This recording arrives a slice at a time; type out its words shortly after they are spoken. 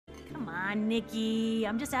on, Nikki.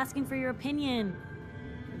 I'm just asking for your opinion.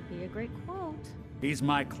 Would be a great quote. He's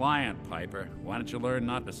my client, Piper. Why don't you learn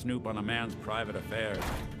not to snoop on a man's private affairs?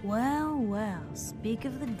 Well, well, speak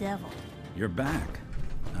of the devil. You're back.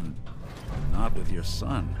 And not with your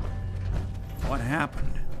son. What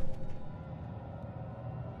happened?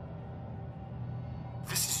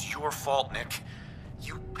 This is your fault, Nick.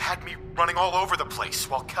 You had me running all over the place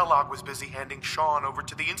while Kellogg was busy handing Shaun over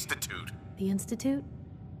to the Institute. The Institute?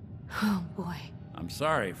 Oh, boy. I'm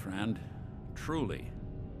sorry, friend. Truly.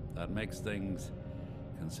 That makes things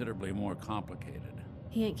considerably more complicated.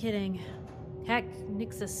 He ain't kidding. Heck,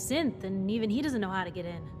 Nick's a synth, and even he doesn't know how to get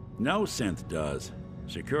in. No synth does.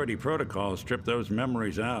 Security protocols strip those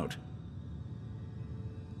memories out.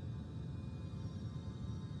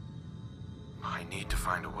 I need to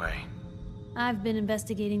find a way. I've been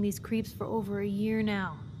investigating these creeps for over a year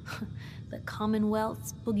now. The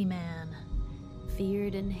Commonwealth's boogeyman.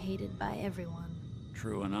 Feared and hated by everyone.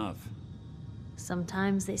 True enough.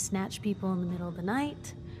 Sometimes they snatch people in the middle of the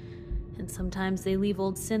night, and sometimes they leave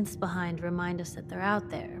old synths behind to remind us that they're out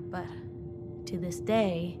there. But to this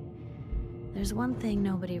day, there's one thing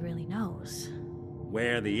nobody really knows.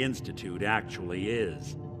 Where the Institute actually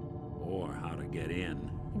is. Or how to get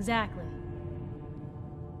in. Exactly.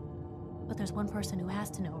 But there's one person who has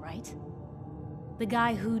to know, right? The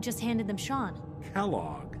guy who just handed them Shaun.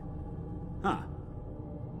 Kellogg. Huh.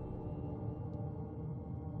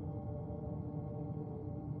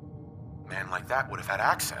 Man like that would have had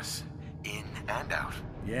access. In and out.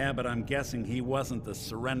 Yeah, but I'm guessing he wasn't the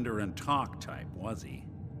surrender and talk type, was he?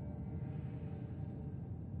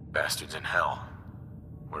 Bastard's in hell.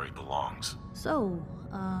 Where he belongs. So,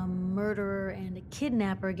 a murderer and a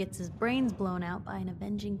kidnapper gets his brains blown out by an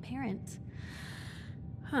avenging parent.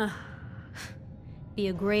 Huh. Be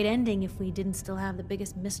a great ending if we didn't still have the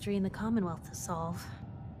biggest mystery in the Commonwealth to solve.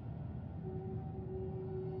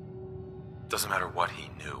 Doesn't matter what he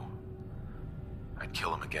knew. I'd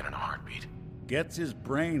kill him again in a heartbeat. Gets his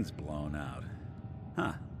brains blown out.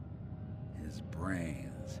 Huh. His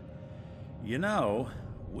brains. You know,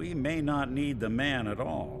 we may not need the man at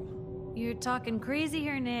all. You're talking crazy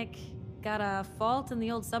here, Nick. Got a fault in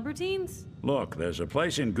the old subroutines? Look, there's a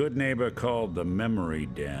place in Good Neighbor called the Memory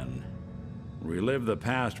Den. Relive the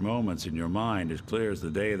past moments in your mind as clear as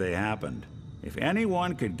the day they happened. If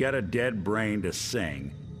anyone could get a dead brain to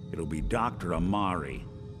sing, it'll be Dr. Amari,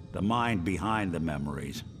 the mind behind the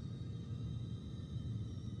memories.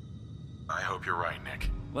 I hope you're right, Nick.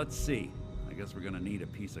 Let's see. I guess we're gonna need a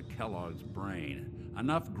piece of Kellogg's brain.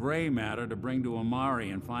 Enough gray matter to bring to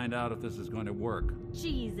Amari and find out if this is going to work.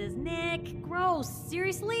 Jesus, Nick. Gross.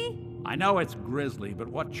 Seriously? I know it's grisly, but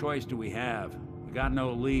what choice do we have? We got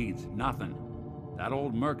no leads, nothing. That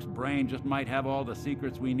old merc's brain just might have all the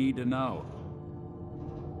secrets we need to know.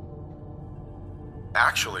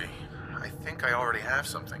 Actually, I think I already have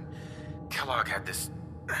something. Kellogg had this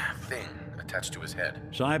thing attached to his head.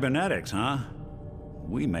 Cybernetics, huh?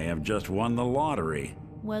 We may have just won the lottery.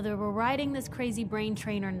 Whether we're riding this crazy brain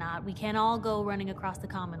train or not, we can't all go running across the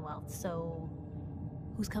Commonwealth, so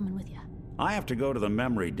who's coming with you? I have to go to the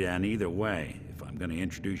Memory Den either way, if I'm gonna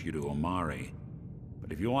introduce you to Amari.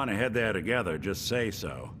 But if you want to head there together, just say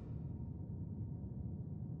so.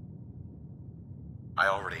 I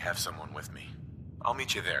already have someone with me. I'll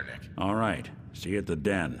meet you there, Nick. All right. See you at the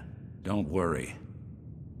den. Don't worry.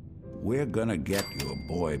 We're gonna get your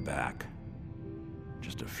boy back.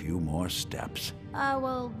 Just a few more steps.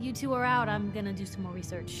 Well, you two are out. I'm gonna do some more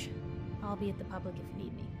research. I'll be at the public if you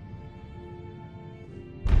need me.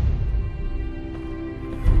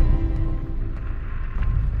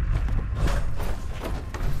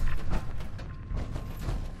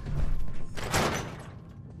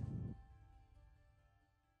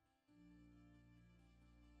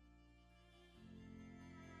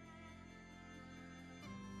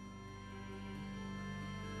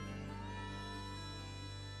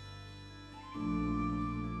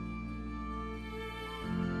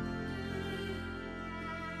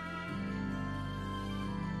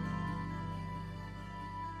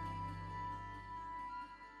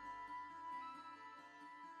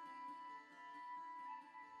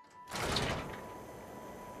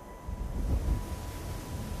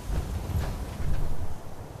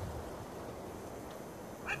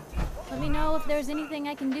 Let me know if there's anything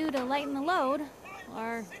I can do to lighten the load.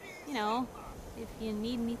 Or, you know, if you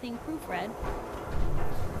need anything proofread.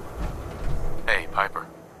 Hey, Piper.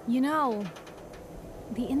 You know,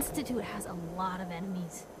 the Institute has a lot of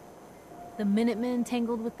enemies. The Minutemen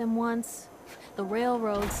tangled with them once. The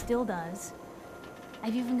Railroad still does.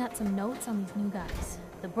 I've even got some notes on these new guys.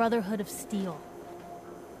 The Brotherhood of Steel.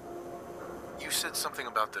 You said something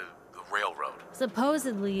about the railroad?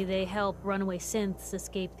 Supposedly, they help runaway synths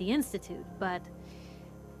escape the Institute, but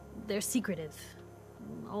they're secretive.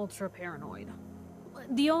 Ultra paranoid.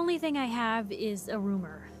 The only thing I have is a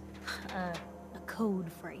rumor. A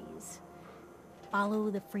code phrase. Follow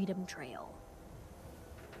the Freedom Trail.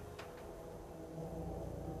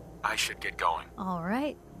 I should get going. All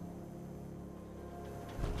right.